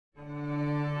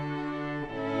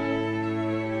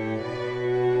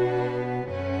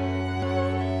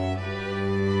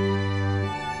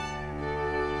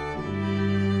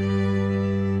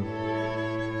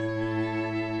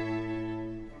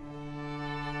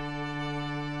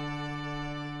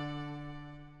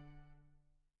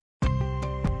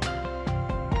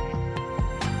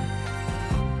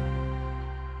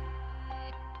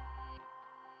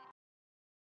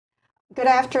Good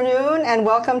afternoon and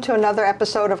welcome to another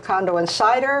episode of Condo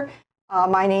Insider.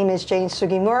 My name is Jane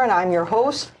Sugimura and I'm your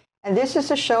host. And this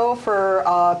is a show for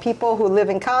people who live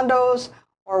in condos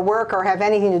or work or have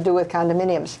anything to do with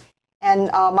condominiums.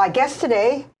 And my guest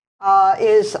today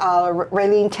is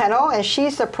Raelene Tenno, and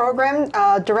she's the program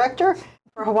director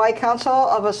for Hawaii Council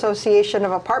of Association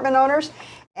of Apartment Owners.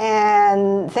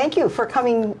 And thank you for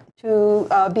coming to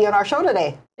be on our show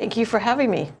today. Thank you for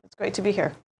having me. It's great to be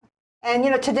here.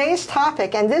 And today's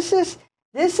topic, and this is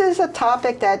a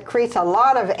topic that creates a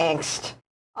lot of angst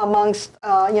amongst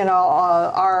our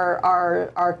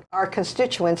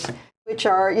constituents, which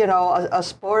are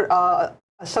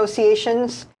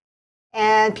associations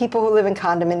and people who live in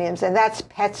condominiums, and that's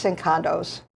pets and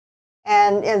condos.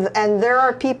 And there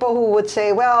are people who would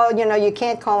say, well, you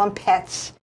can't call them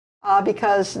pets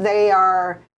because they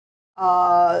are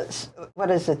what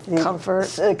is it?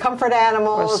 Comfort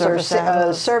animals or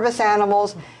service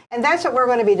animals. And that's what we're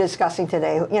going to be discussing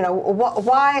today.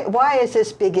 Why is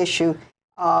this big issue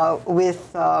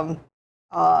with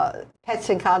pets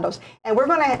and condos? And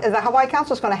the Hawaii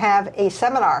Council is going to have a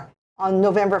seminar on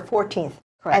November 14th.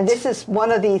 Correct. And this is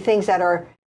one of the things that are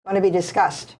going to be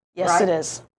discussed. Yes, right? It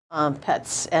is.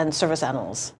 Pets and service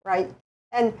animals. Right.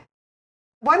 And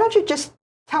why don't you just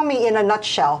tell me in a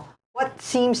nutshell, what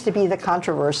seems to be the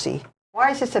controversy?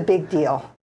 Why is this a big deal?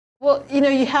 Well,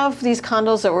 you have these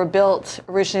condos that were built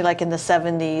originally like in the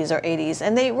 70s or 80s,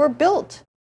 and they were built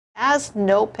as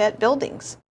no pet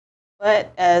buildings.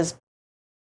 But as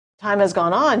time has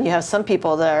gone on, you have some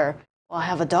people that are, well, I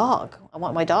have a dog. I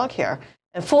want my dog here.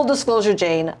 And full disclosure,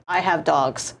 Jane, I have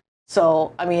dogs.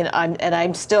 So,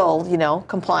 I'm still,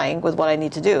 complying with what I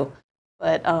need to do.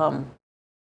 But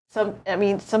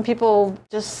some people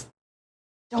just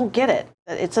don't get it,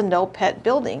 that it's a no pet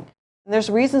building. And there's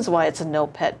reasons why it's a no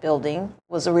pet building,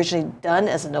 was originally done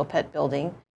as a no pet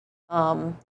building.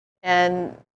 Some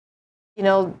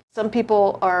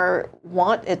people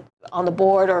want it on the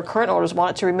board, or current owners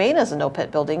want it to remain as a no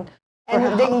pet building.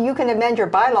 And then you can amend your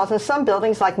bylaws. In some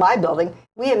buildings, like my building,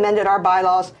 we amended our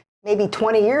bylaws maybe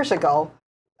 20 years ago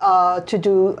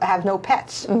to have no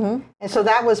pets. Mm-hmm. And so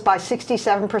that was by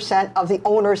 67% of the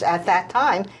owners at that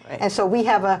time. Right. And so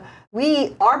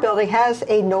our building has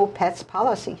a no pets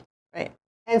policy. Right.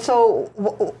 And so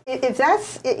if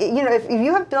that's, if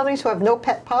you have buildings who have no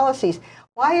pet policies,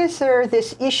 why is there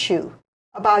this issue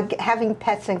about having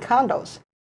pets in condos?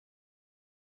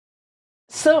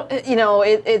 So,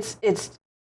 it's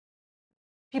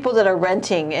people that are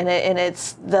renting, and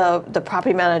it's the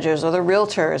property managers or the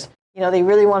realtors. They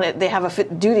really want it. They have a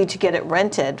duty to get it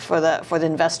rented for the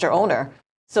investor owner.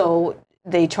 So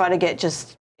they try to get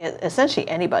just essentially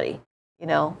anybody.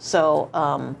 So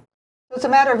it's a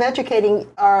matter of educating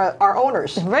our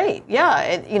owners. Right. Yeah.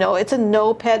 It's a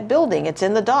no pet building. It's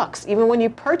in the docs. Even when you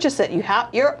purchase it,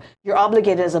 you're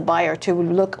obligated as a buyer to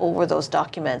look over those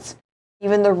documents.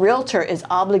 Even the realtor is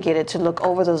obligated to look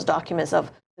over those documents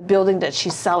of the building that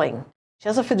she's selling. She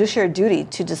has a fiduciary duty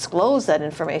to disclose that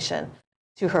information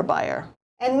to her buyer.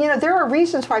 And there are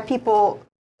reasons why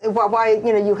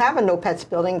you have a no pets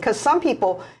building, because some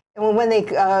people, when they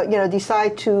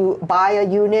decide to buy a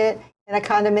unit in a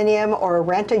condominium or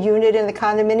rent a unit in the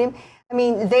condominium,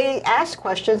 they ask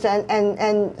questions,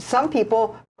 and some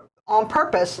people on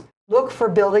purpose look for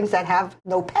buildings that have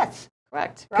no pets.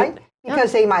 Correct. Right?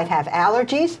 Because they might have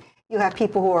allergies. You have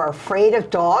people who are afraid of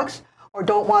dogs or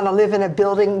don't want to live in a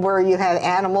building where you have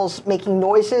animals making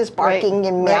noises, barking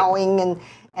and meowing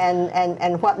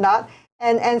and whatnot.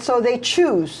 And so they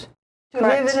choose to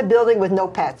live in a building with no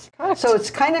pets. Correct. So it's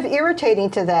kind of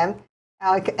irritating to them.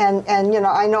 And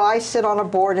I know I sit on a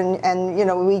board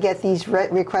and we get these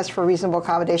requests for reasonable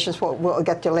accommodations, we'll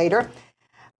get to later.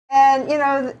 And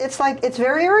it's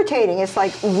very irritating. It's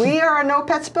like, we are a no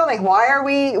pets building. Why are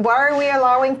we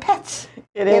allowing pets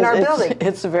in our building?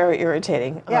 It's very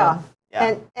irritating. Yeah.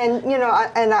 And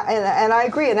I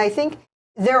agree. And I think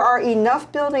there are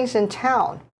enough buildings in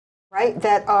town, right,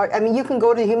 that are, you can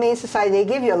go to the Humane Society, they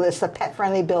give you a list of pet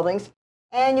friendly buildings,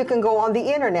 and you can go on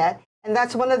the internet, and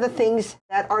that's one of the things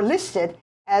that are listed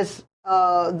as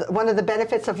one of the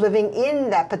benefits of living in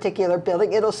that particular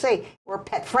building. It'll say we're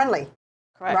pet friendly.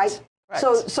 Correct. Right?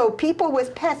 Correct. So people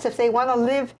with pets, if they want to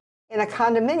live in a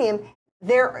condominium,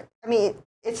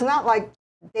 it's not like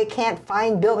they can't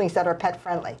find buildings that are pet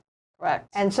friendly. Correct.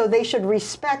 And so they should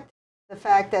respect the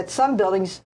fact that some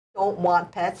buildings don't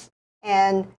want pets,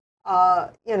 and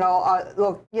don't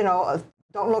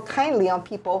look kindly on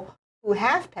people who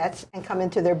have pets and come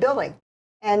into their building.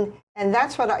 And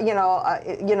that's what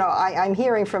I'm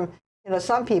hearing from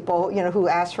some people who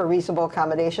ask for reasonable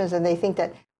accommodations, and they think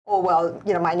that, oh well,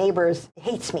 my neighbor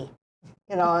hates me,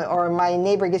 or my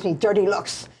neighbor gives me dirty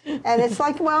looks. And it's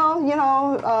like, well,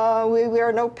 we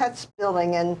are no pets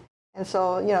building. And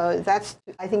so, that's,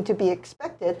 I think, to be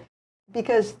expected.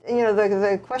 Because,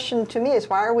 the question to me is,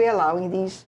 why are we allowing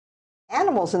these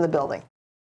animals in the building?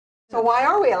 So why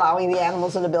are we allowing the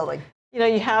animals in the building?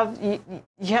 You have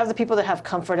the people that have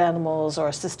comfort animals or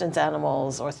assistance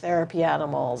animals or therapy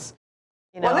animals.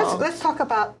 Well, let's talk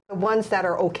about the ones that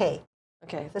are okay.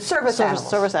 Okay. The service animals.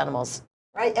 Service animals.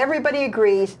 Right? Everybody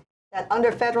agrees that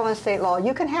under federal and state law,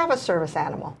 you can have a service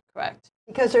animal. Correct.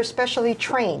 Because they're specially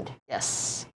trained.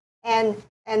 Yes. And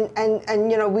I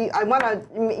want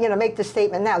to make the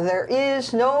statement now. There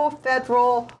is no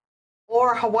federal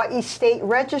or Hawaii state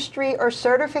registry or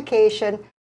certification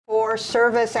for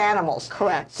service animals.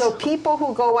 Correct. So people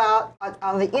who go out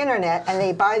on the internet and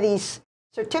they buy these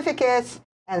certificates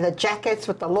and the jackets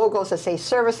with the logos that say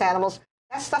service animals,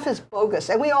 that stuff is bogus,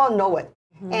 and we all know it.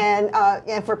 Mm-hmm.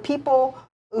 And for people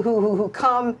who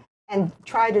come and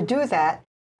try to do that,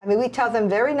 I mean, we tell them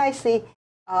very nicely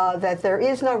that there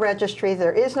is no registry,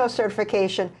 there is no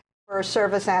certification for a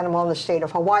service animal in the state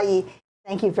of Hawaii.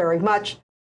 Thank you very much.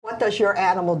 What does your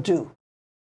animal do?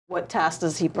 What task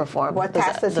does he perform? What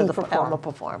task does he perform? Animal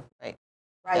perform? Right.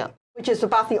 Right. Yeah. Which is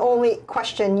about the only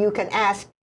question you can ask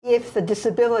if the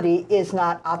disability is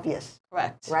not obvious.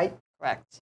 Correct. Right.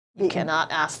 Correct. You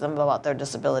cannot ask them about their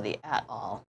disability at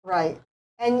all. Right.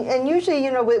 And usually,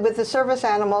 with the service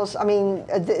animals, I mean,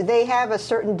 they have a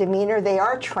certain demeanor. They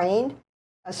are trained,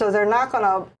 so they're not going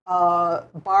to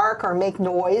bark or make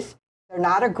noise. They're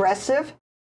not aggressive,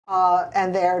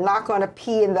 and they're not going to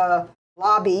pee in the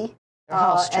lobby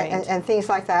and things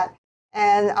like that.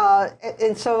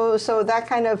 And so that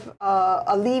kind of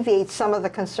alleviates some of the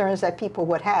concerns that people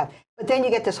would have. But then you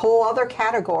get this whole other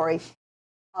category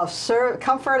of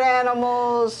comfort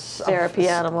animals, therapy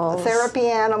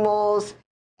animals,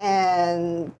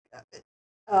 and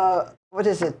what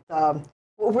is it? So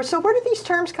where do these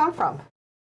terms come from?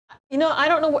 I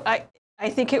don't know. I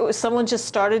think it was someone just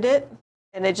started it,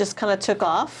 and it just kind of took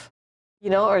off.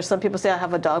 Or some people say I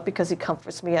have a dog because he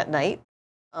comforts me at night.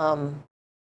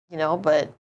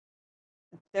 But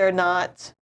they're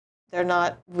not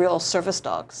real service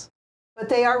dogs. But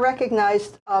they are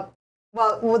recognized.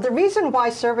 Well, the reason why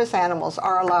service animals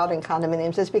are allowed in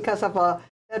condominiums is because of a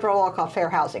federal law called fair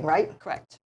housing, right?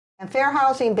 Correct. And fair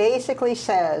housing basically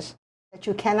says that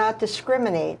you cannot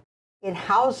discriminate in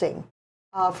housing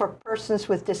for persons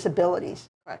with disabilities.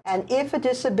 Correct. And if a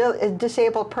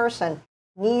disabled person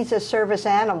needs a service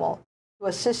animal to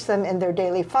assist them in their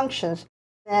daily functions,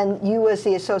 then you as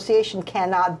the association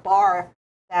cannot bar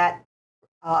that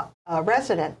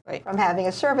resident from having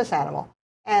a service animal.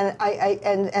 And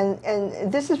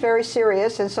and this is very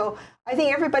serious. And so I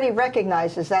think everybody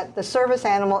recognizes that the service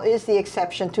animal is the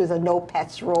exception to the no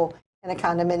pets rule in a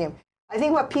condominium. I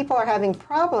think what people are having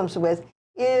problems with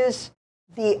is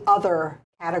the other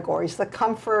categories, the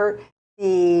comfort,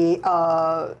 the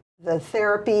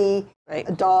therapy,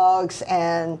 dogs,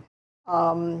 and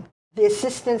the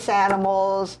assistance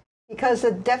animals, because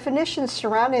the definitions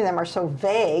surrounding them are so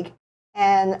vague.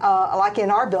 And like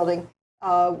in our building,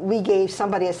 we gave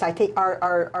somebody a citation,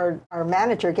 our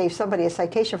manager gave somebody a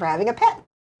citation for having a pet.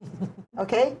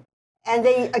 Okay? And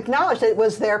they acknowledged that it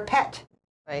was their pet.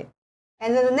 Right.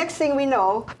 And then the next thing we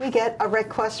know, we get a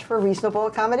request for reasonable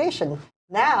accommodation.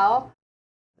 Now,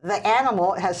 the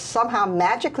animal has somehow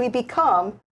magically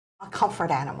become a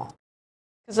comfort animal.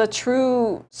 Because a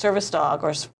true service dog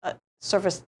or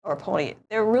service or pony,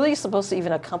 they're really supposed to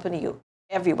even accompany you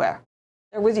everywhere.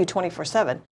 They're with you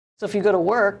 24/7. So if you go to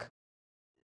work,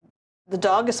 the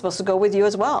dog is supposed to go with you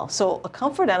as well. So a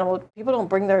comfort animal, people don't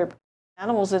bring their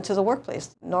animals into the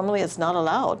workplace. Normally it's not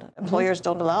allowed. Employers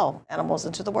don't allow animals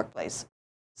into the workplace.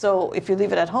 So if you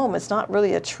leave it at home, it's not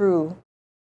really a true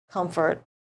comfort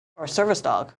or service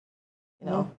dog,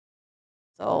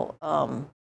 So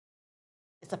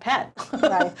it's a pet.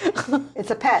 Right.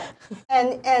 It's a pet.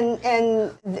 And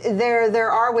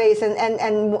there are ways,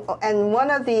 and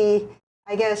one of the,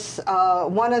 I guess,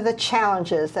 one of the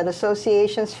challenges that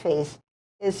associations face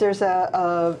is there's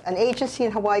an agency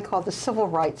in Hawaii called the Civil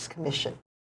Rights Commission.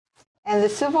 And the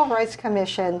Civil Rights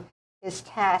Commission is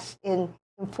tasked in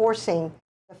enforcing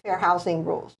the fair housing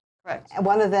rules. Correct. And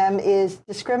one of them is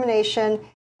discrimination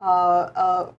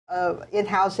in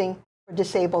housing for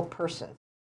disabled persons.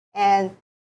 And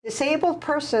disabled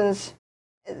persons,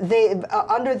 they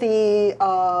under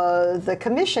the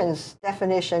commission's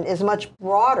definition is much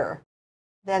broader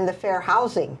than the fair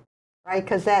housing, right?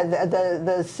 Because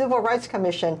the Civil Rights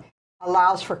Commission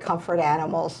allows for comfort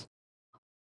animals.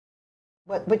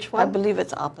 Which one? I believe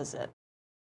it's opposite.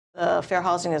 The fair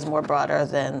housing is more broader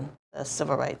than the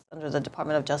civil rights under the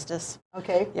Department of Justice.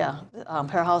 Okay. Yeah,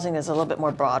 fair housing is a little bit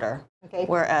more broader. Okay.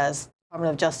 Whereas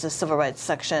Department of Justice civil rights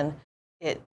section,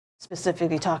 it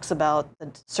specifically talks about the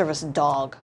service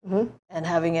dog and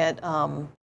having it,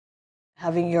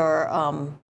 having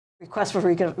your request for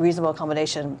reasonable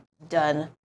accommodation done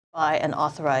by an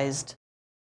authorized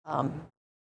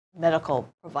medical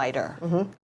provider,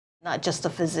 not just a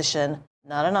physician,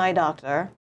 not an eye doctor.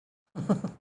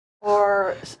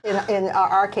 Or in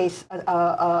our case,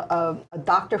 a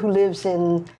doctor who lives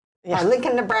in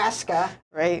Lincoln, Nebraska,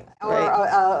 right? Or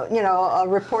a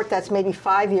report that's maybe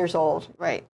 5 years old,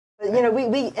 right? But,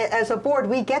 we as a board,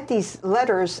 we get these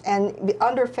letters, and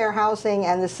under fair housing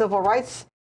and the civil rights,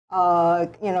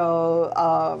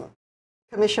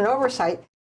 commission oversight,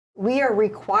 we are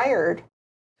required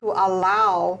to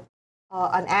allow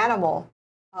an animal,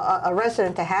 a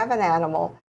resident to have an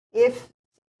animal, if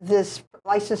this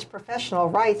licensed professional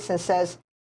writes and says,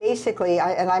 basically,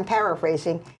 and I'm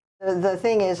paraphrasing, the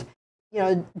thing is,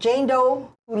 Jane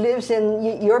Doe, who lives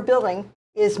in your building,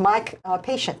 is my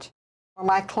patient or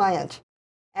my client.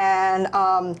 And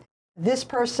this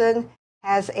person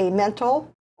has a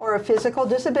mental or a physical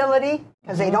disability,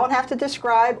 because they don't have to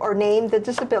describe or name the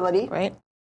disability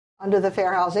under the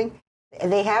fair housing.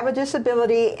 They have a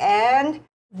disability, and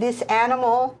this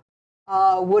animal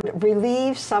would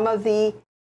relieve some of the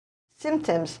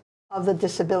symptoms of the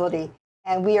disability,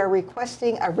 and we are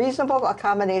requesting a reasonable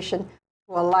accommodation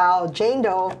to allow Jane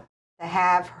Doe to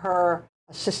have her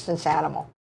assistance animal.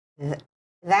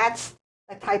 That's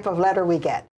the type of letter we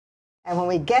get. And when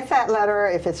we get that letter,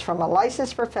 if it's from a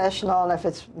licensed professional, and if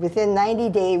it's within 90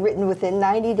 days, written within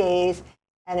 90 days,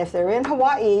 and if they're in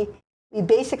Hawaii, we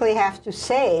basically have to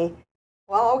say,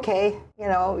 well, okay,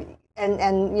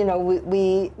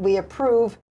 we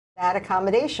approve that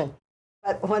accommodation.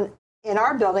 But when in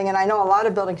our building, and I know a lot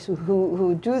of buildings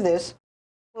who do this,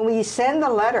 when we send the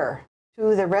letter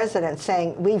to the resident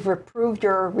saying, we've approved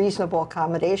your reasonable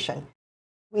accommodation,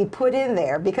 we put in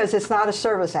there, because it's not a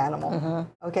service animal,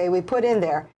 okay, we put in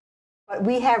there, but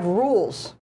we have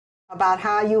rules about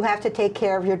how you have to take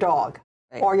care of your dog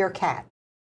or your cat.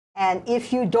 And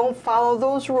if you don't follow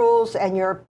those rules and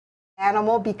your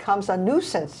animal becomes a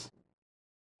nuisance,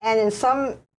 and in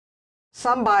some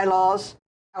bylaws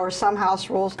or some house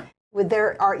rules,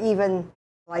 there are even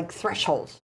like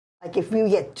thresholds. Like if you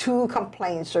get 2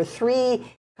 complaints or 3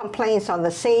 complaints on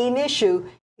the same issue,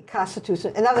 it constitutes,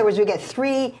 in other words, we get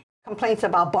 3 complaints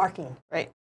about barking, a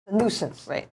nuisance.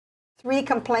 3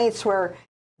 complaints where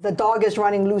the dog is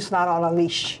running loose, not on a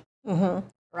leash,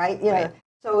 right?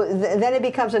 So then it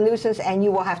becomes a nuisance, and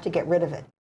you will have to get rid of it.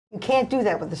 You can't do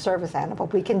that with a service animal.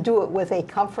 We can do it with a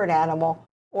comfort animal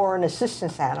or an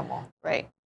assistance animal. Right.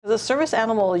 The service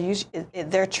animal,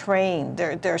 they're trained.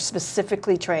 They're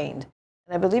specifically trained.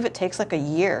 And I believe it takes like a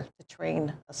year to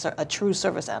train a true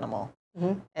service animal.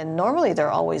 And normally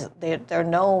they're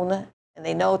known, and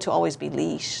they know to always be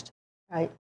leashed.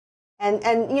 Right. And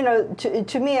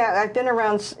to me, I've been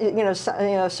around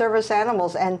service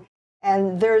animals, and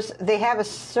they have a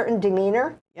certain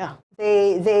demeanor. Yeah.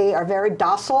 They are very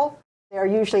docile. They're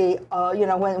usually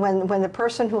when the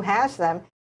person who has them,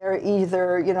 they're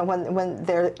either when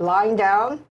they're lying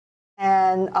down,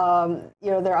 and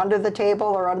they're under the table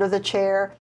or under the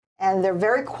chair, and they're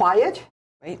very quiet.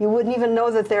 Right. You wouldn't even know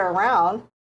that they're around,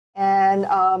 and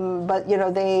but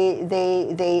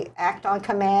they act on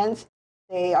commands.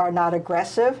 They are not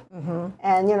aggressive,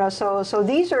 and so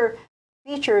these are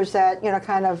features that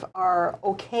kind of are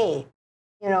okay,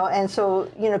 and so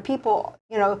people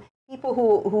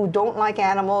who don't like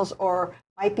animals or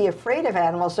might be afraid of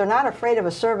animals, they're not afraid of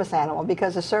a service animal,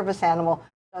 because a service animal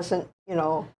doesn't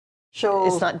show.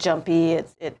 It's not jumpy.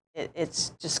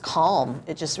 It's just calm.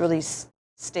 It just really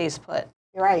stays put.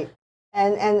 Right,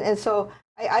 and so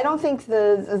I don't think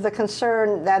the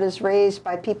concern that is raised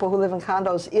by people who live in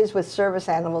condos is with service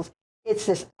animals. It's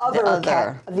this other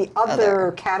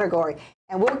category,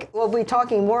 and we'll be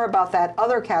talking more about that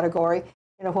other category,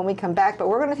 when we come back. But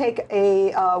we're going to take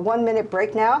a 1-minute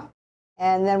break now,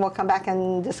 and then we'll come back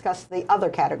and discuss the other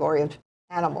category of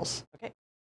animals. Okay.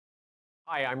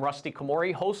 Hi, I'm Rusty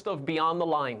Komori, host of Beyond the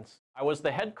Lines. I was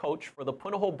the head coach for the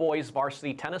Punahou boys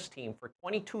varsity tennis team for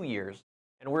 22 years,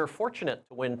 and we were fortunate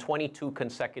to win 22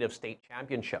 consecutive state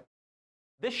championships.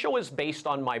 This show is based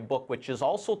on my book, which is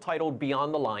also titled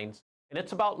Beyond the Lines, and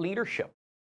it's about leadership,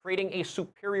 creating a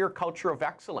superior culture of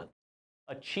excellence,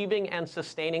 achieving and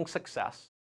sustaining success,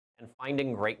 and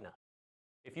finding greatness.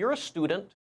 If you're a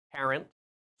student, parent,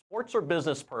 sports or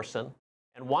business person,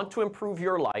 and want to improve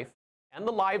your life and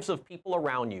the lives of people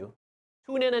around you,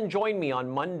 Tune in and join me on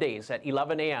Mondays at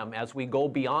 11 a.m. as we go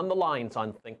beyond the lines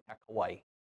on ThinkTech Hawaii.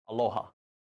 Aloha.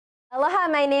 Aloha,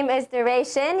 my name is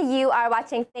Duration. You are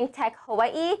watching ThinkTech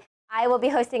Hawaii. I will be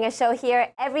hosting a show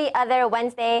here every other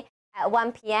Wednesday at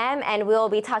 1 p.m. and we will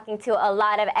be talking to a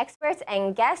lot of experts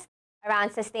and guests around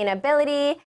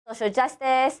sustainability, social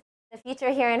justice, the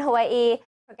future here in Hawaii,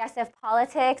 progressive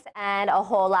politics, and a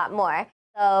whole lot more.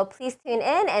 So please tune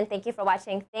in and thank you for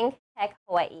watching ThinkTech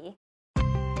Hawaii.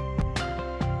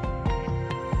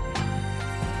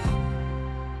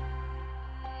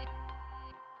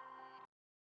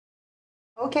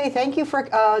 Okay, thank you for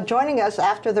joining us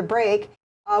after the break.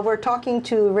 We're talking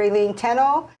to Raelene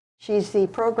Tenno. She's the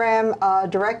program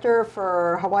director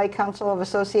for Hawaii Council of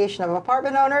Association of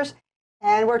Apartment Owners.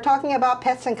 And we're talking about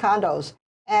pets and condos.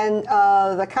 And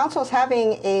the council's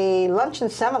having a luncheon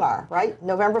seminar, right?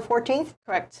 November 14th?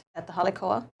 Correct, at the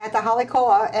Halikoa. At the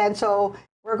Halikoa. And so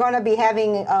we're going to be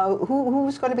having,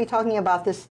 who's going to be talking about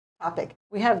this topic?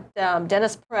 We have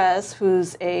Dennis Perez,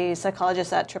 who's a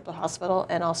psychologist at Triple Hospital,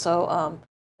 and also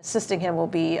assisting him will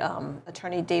be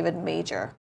attorney David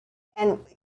Major. And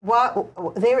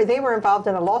they were involved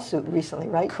in a lawsuit recently,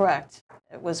 right? Correct.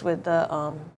 It was with the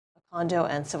Condo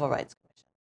and Civil Rights Commission.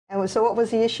 And so what was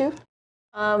the issue?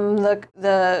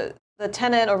 The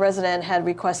tenant or resident had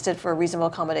requested for a reasonable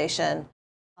accommodation,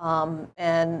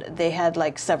 and they had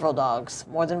like several dogs,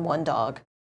 more than one dog.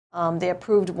 They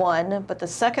approved one, but the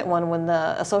second one, when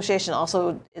the association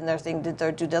also in their thing did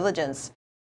their due diligence,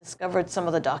 discovered some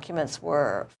of the documents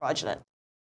were fraudulent.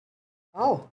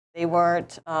 Oh. They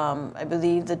weren't, I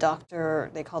believe the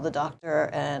doctor, they called the doctor,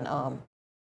 and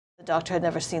the doctor had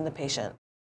never seen the patient.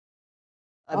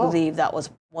 I believe that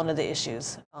was one of the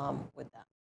issues with that.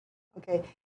 Okay.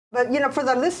 But, for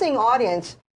the listening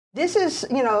audience, this is,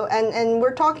 and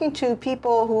we're talking to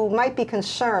people who might be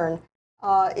concerned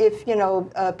if,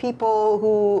 people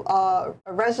who,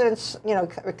 residents,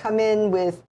 come in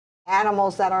with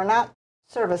animals that are not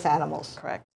service animals.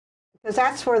 Correct. Because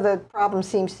that's where the problem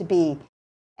seems to be.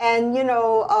 And,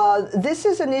 this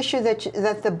is an issue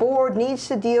that the board needs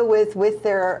to deal with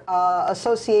their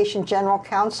association general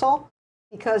counsel,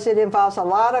 because it involves a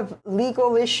lot of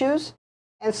legal issues.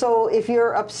 And so if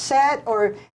you're upset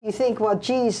or you think, well,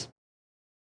 geez,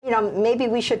 maybe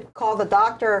we should call the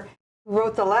doctor who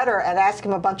wrote the letter and ask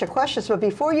him a bunch of questions. But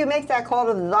before you make that call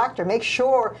to the doctor, make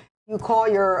sure you call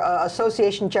your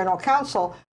association general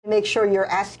counsel to make sure you're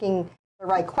asking the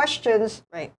right questions.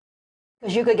 Right.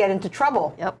 Because you could get into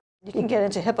trouble. Yep. You can get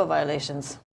into HIPAA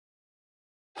violations.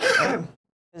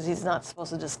 Because he's not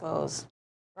supposed to disclose.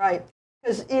 Right.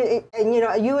 Because,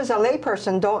 you as a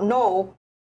layperson don't know,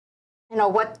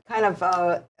 what kind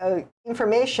of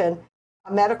information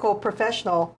a medical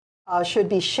professional should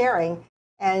be sharing.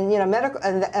 And,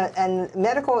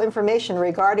 medical information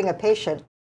regarding a patient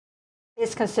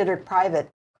is considered private.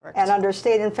 Correct. And under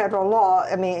state and federal law,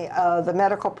 the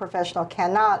medical professional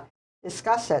cannot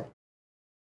discuss it.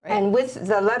 Right. And with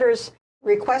the letters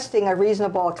requesting a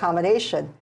reasonable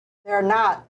accommodation, they're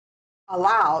not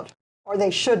allowed, or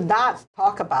they should not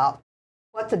talk about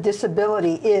what the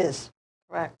disability is.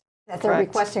 Correct. That they're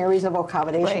requesting a reasonable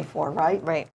accommodation for, right?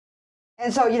 Right.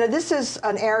 And so, this is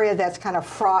an area that's kind of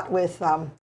fraught with a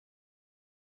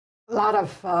lot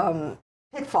of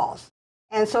pitfalls.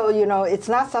 And so, it's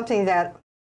not something that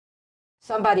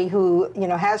somebody who,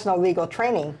 has no legal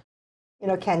training,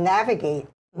 can navigate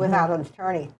without an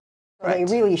attorney. So they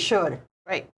really should.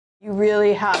 Right. You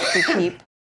really have to keep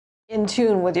in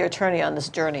tune with your attorney on this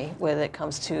journey when it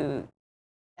comes to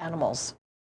animals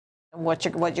and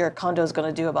what your condo is going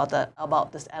to do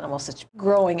about this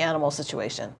growing animal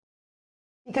situation.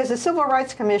 Because the Civil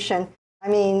Rights Commission,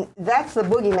 that's the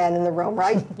boogeyman in the room,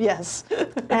 right? Yes.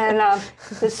 And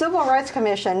the Civil Rights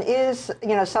Commission is,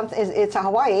 it's a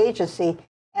Hawaii agency,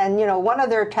 and one of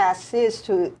their tasks is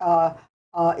to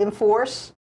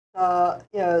enforce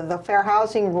the fair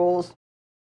housing rules,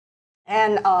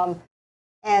 and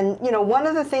one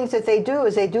of the things that they do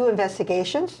is they do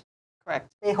investigations.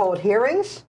 Correct. They hold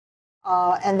hearings,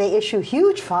 and they issue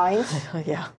huge fines.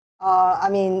 Yeah.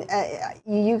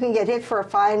 You can get hit for a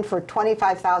fine for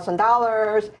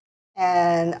 $25,000,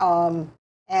 and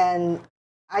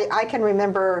I can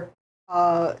remember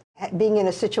being in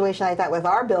a situation like that with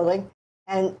our building,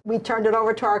 and we turned it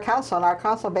over to our council, and our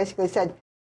council basically said,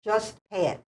 just pay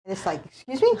it. And it's like,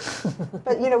 excuse me?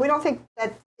 But, we don't think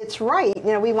that it's right.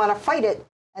 We want to fight it.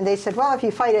 And they said, well, if you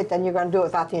fight it, then you're going to do it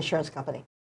without the insurance company.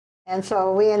 And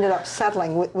so we ended up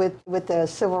settling with the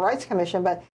Civil Rights Commission.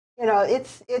 But,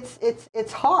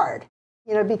 it's hard,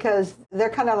 because they're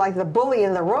kind of like the bully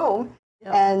in the room,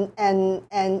 Yep.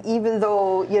 And even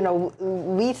though, you know,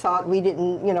 we thought we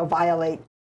didn't, you know, violate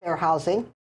fair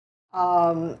housing,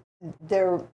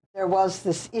 there was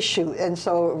this issue. And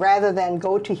so rather than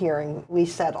go to hearing, we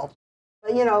settled.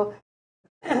 But, you know,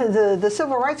 the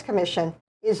Civil Rights Commission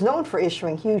is known for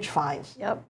issuing huge fines.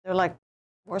 Yep. They're like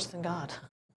worse than God.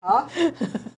 Huh?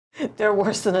 They're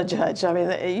worse than a judge. I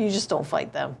mean, you just don't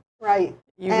fight them. Right.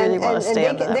 You really want to stay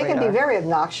on that They can be very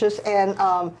obnoxious, and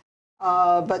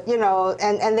but you know,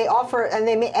 and they offer, and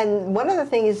and one of the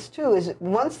things too is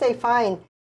once they find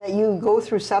that you go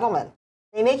through settlement,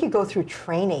 they make you go through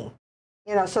training.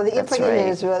 You know, so the implication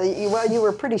is, well, you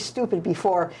were pretty stupid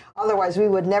before, otherwise we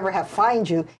would never have fined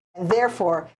you, and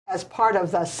therefore, as part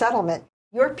of the settlement,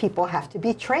 your people have to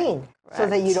be trained so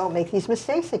that you don't make these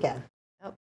mistakes again.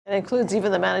 Yep. It includes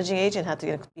even the managing agent had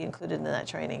to be included in that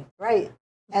training. Right.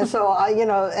 And so, you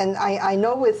know, and I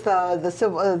know with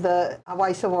the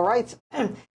Hawaii Civil Rights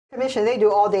Commission, they do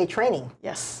all-day training.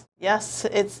 Yes. Yes.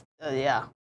 It's, yeah.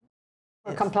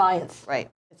 For compliance. Right.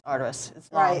 It's arduous.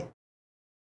 It's long. Right.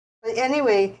 But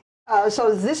anyway,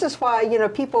 so this is why, you know,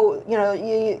 people, you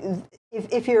know,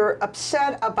 if you're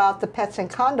upset about the pets and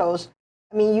condos,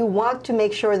 I mean, you want to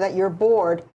make sure that your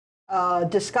board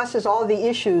discusses all the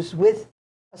issues with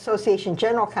Association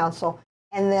General Counsel,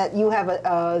 and that you have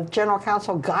a general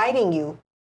counsel guiding you.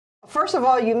 First of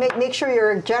all, you make sure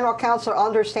your general counsel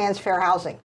understands fair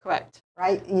housing. Correct.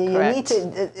 Right? You need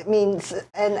to, it means,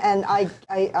 and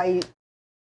I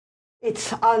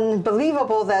it's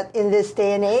unbelievable that in this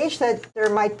day and age that there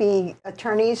might be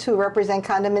attorneys who represent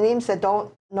condominiums that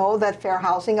don't know that fair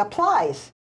housing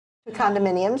applies to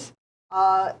condominiums.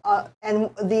 And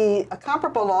the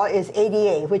comparable law is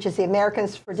ADA, which is the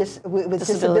Americans with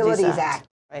Disabilities Act.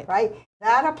 Right?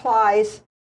 That applies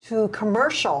to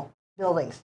commercial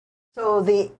buildings. So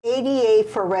the ADA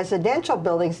for residential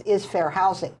buildings is fair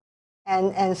housing.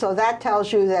 And so that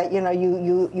tells you that, you know,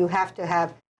 you have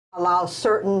to allow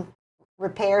certain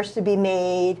repairs to be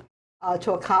made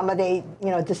to accommodate, you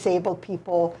know, disabled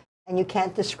people, and you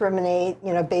can't discriminate,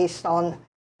 you know, based on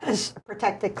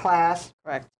protected class.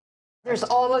 Correct. There's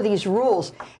all of these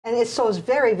rules, and it's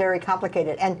very, very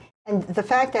complicated. And the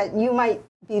fact that you might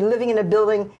be living in a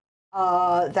building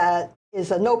that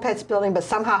is a no pets building, but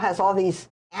somehow has all these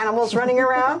animals running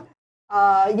around,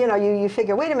 you know, you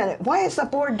figure, wait a minute, why is the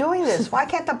board doing this? Why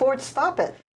can't the board stop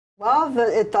it? Well,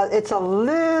 it's a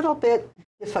little bit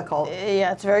difficult.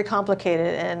 Yeah, it's very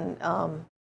complicated, and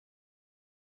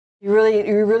you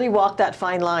really walk that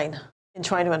fine line in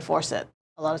trying to enforce it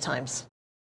a lot of times.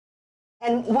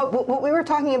 And what we were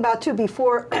talking about, too,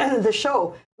 before the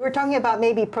show, we were talking about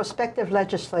maybe prospective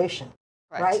legislation,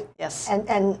 right? Yes.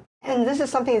 And this is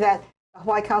something that the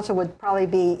Hawaii Council would probably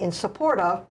be in support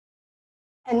of.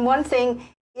 And one thing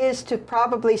is to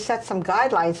probably set some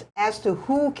guidelines as to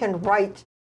who can write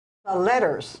the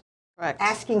letters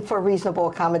asking for reasonable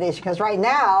accommodation. Because right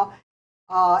now,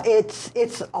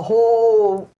 it's a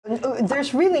whole,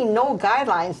 there's really no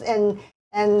guidelines.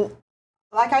 And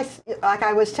like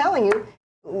I was telling you,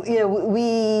 you know,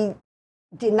 we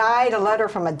denied a letter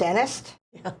from a dentist,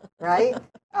 right?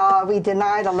 We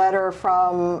denied a letter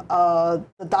from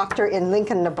the doctor in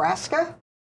Lincoln, Nebraska,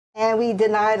 and we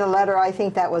denied a letter, I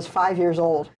think that was 5 years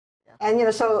old. And you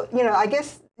know, so you know, I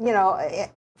guess you know,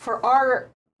 for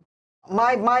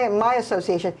my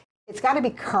association, it's got to be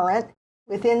current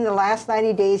within the last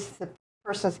 90 days. The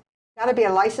person's got to be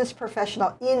a licensed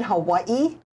professional in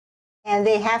Hawaii. And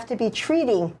they have to be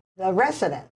treating the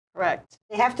resident. Correct.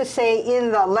 They have to say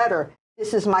in the letter,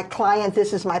 this is my client,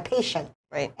 this is my patient.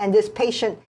 Right. And this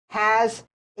patient has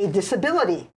a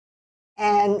disability.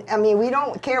 And I mean, we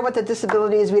don't care what the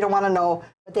disability is, we don't want to know,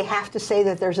 but they have to say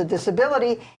that there's a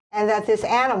disability and that this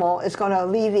animal is going to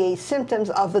alleviate symptoms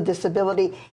of the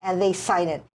disability, and they sign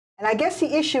it. And I guess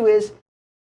the issue is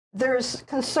there's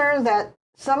concern that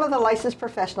some of the licensed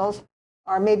professionals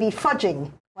are maybe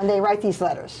fudging when they write these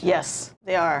letters. Yes,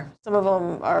 they are. Some of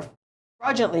them are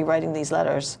fraudulently writing these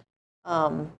letters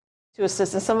to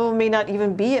assist, and some of them may not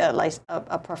even be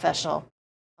a professional,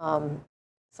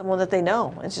 someone that they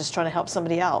know is just trying to help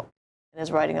somebody out and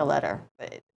is writing a letter,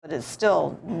 but it's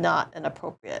still not an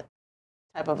appropriate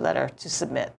type of letter to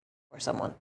submit for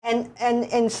someone. And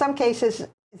in some cases,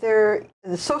 the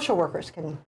social workers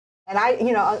can. And I,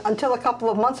 you know, until a couple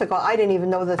of months ago, I didn't even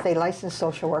know that they licensed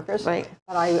social workers. Right.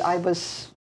 But I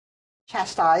was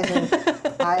chastised, and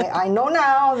I know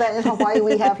now that in Hawaii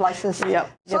we have licensed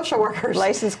social workers.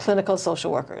 Licensed clinical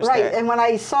social workers. Right. And when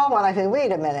I saw one, I said,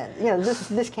 wait a minute, you know,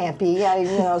 this can't be. You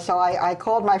know, so I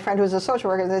called my friend who's a social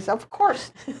worker, and they said, of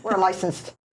course we're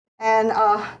licensed. And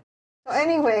So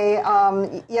anyway,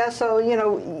 yeah, so, you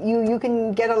know, you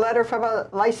can get a letter from a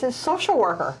licensed social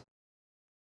worker.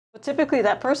 But typically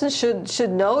that person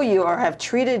should know you or have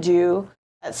treated you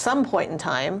at some point in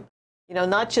time, you know,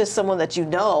 not just someone that you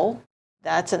know,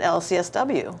 that's an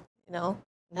LCSW, you know.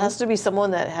 It has to be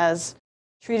someone that has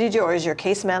treated you or is your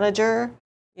case manager,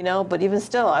 you know, but even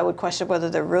still, I would question whether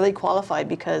they're really qualified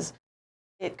because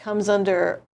it comes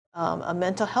under a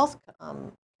mental health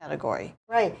category.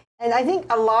 Right. And I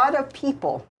think a lot of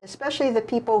people, especially the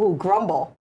people who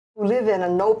grumble, who live in a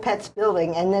no pets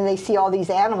building, and then they see all these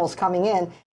animals coming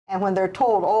in, and when they're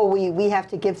told, oh, we have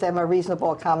to give them a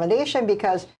reasonable accommodation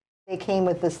because they came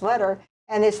with this letter,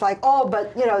 and it's like, oh,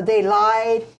 but, you know, they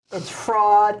lied, it's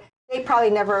fraud, they probably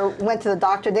never went to the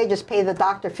doctor, they just paid the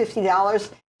doctor $50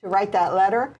 to write that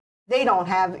letter. They don't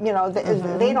have, you know,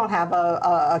 they don't have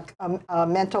a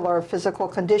mental or physical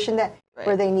condition that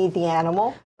where they need the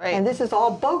animal. Right. And this is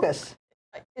all bogus.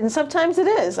 And sometimes it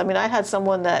is. I mean, I had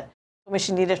someone that told me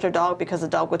she needed her dog because the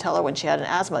dog would tell her when she had an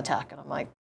asthma attack. And I'm like,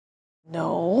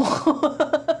 no,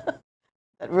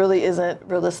 that really isn't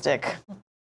realistic.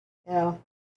 Yeah.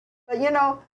 But, you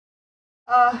know,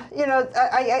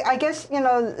 I guess, you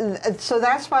know, so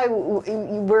that's why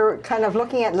we're kind of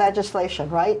looking at legislation,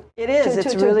 right? It is.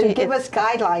 To give us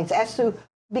guidelines as to,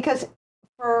 because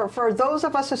for those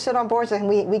of us who sit on boards and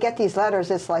we get these letters,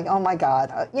 it's like, oh my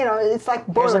God, you know, it's like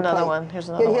boilerplate. Here's another one. Here's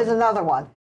another one.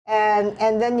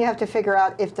 And then you have to figure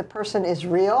out if the person is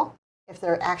real, if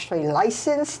they're actually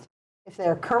licensed, if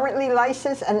they're currently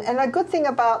licensed. And a good thing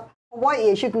about Hawaii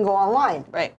is you can go online.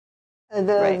 Right. At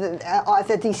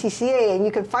the DCCA, and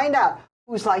you can find out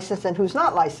who's licensed and who's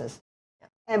not licensed.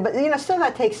 But you know, still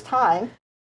that takes time,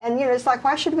 and you know, it's like,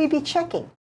 why should we be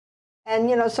checking? And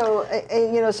you know, so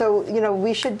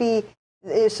we should be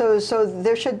so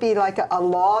there should be like a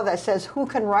law that says who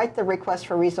can write the request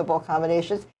for reasonable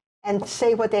accommodations and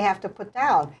say what they have to put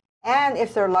down. And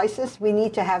if they're licensed, we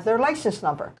need to have their license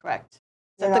number. Correct.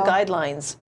 Set the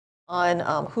guidelines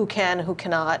on who can, who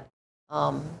cannot.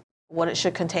 What it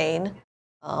should contain.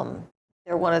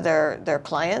 They're one of their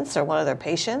clients or one of their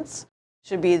patients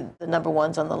should be the number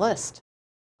ones on the list.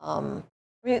 I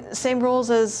mean, same rules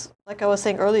as, like I was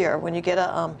saying earlier, when you get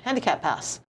a handicap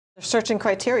pass. There's certain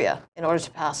criteria in order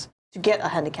to get a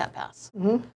handicap pass.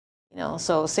 Mm-hmm. You know,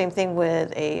 so same thing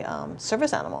with a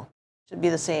service animal. Should be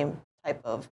the same type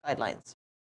of guidelines.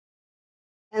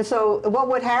 And so what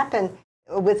would happen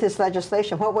with this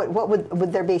legislation?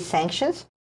 Would there be sanctions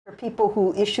for people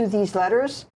who issue these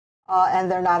letters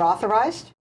and they're not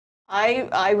authorized?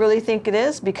 I really think it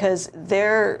is, because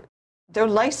they're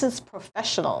licensed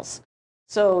professionals.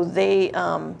 So they,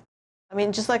 I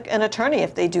mean, just like an attorney,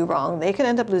 if they do wrong, they can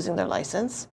end up losing their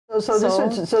license. So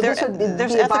this would be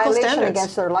a violation standards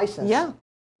against their license. Yeah,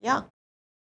 yeah.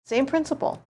 Same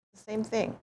principle, same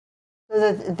thing.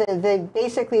 So they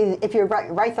basically, if you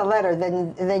write the letter,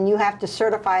 then you have to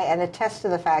certify and attest to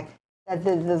the fact that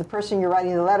the person you're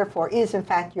writing the letter for is, in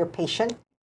fact, your patient,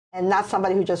 and not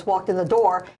somebody who just walked in the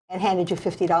door and handed you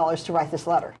 $50 to write this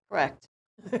letter. Correct.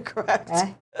 Correct.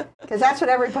 Because that's what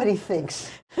everybody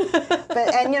thinks.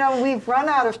 And, you know, we've run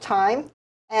out of time.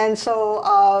 And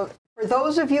so for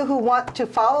those of you who want to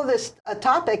follow this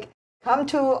topic, come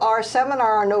to our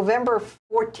seminar on November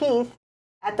 14th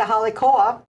at the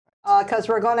Halikoa, because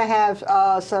we're going to have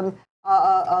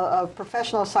a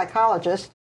professional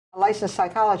psychologist, a licensed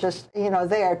psychologist, you know,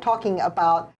 there talking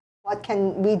about what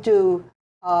can we do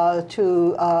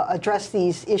to address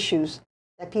these issues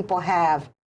that people have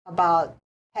about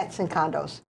pets and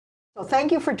condos. So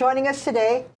thank you for joining us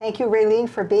today. Thank you, Raelene,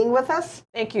 for being with us.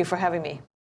 Thank you for having me.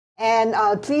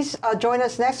 And please join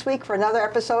us next week for another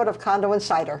episode of Condo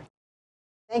Insider.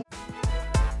 Thank you.